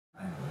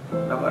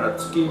だから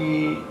月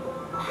に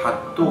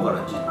8頭か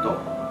ら10頭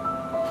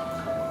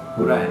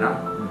ぐらいな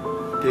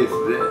ペース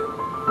で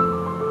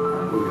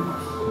売りま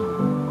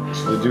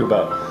す。So they do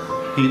about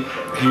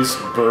he's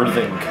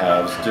birthing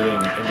calves,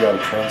 doing embryo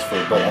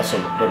transfer, but also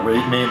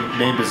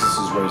main business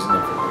is raising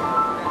them for meat.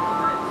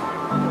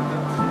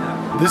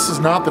 This is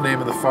not the name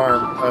of the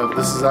farm.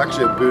 This is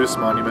actually a Buddhist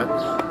monument,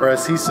 or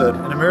as he said,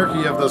 in America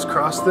you have those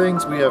cross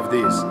things, we have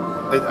these.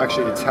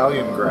 Actually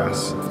Italian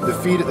grass. The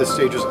feed at this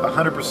stage is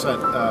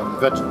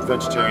 100%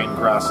 vegetarian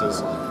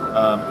grasses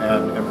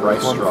and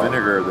rice straw.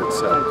 Vinegar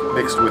that's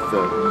mixed with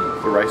the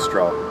rice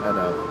straw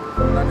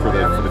and for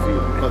the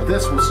feed. But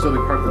this will still be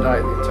part of the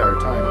diet the entire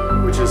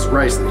time, which is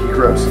rice that he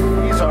grows.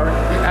 These are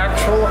the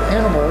actual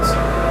animals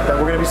that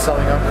we're going to be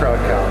selling on Crowd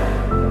Cow.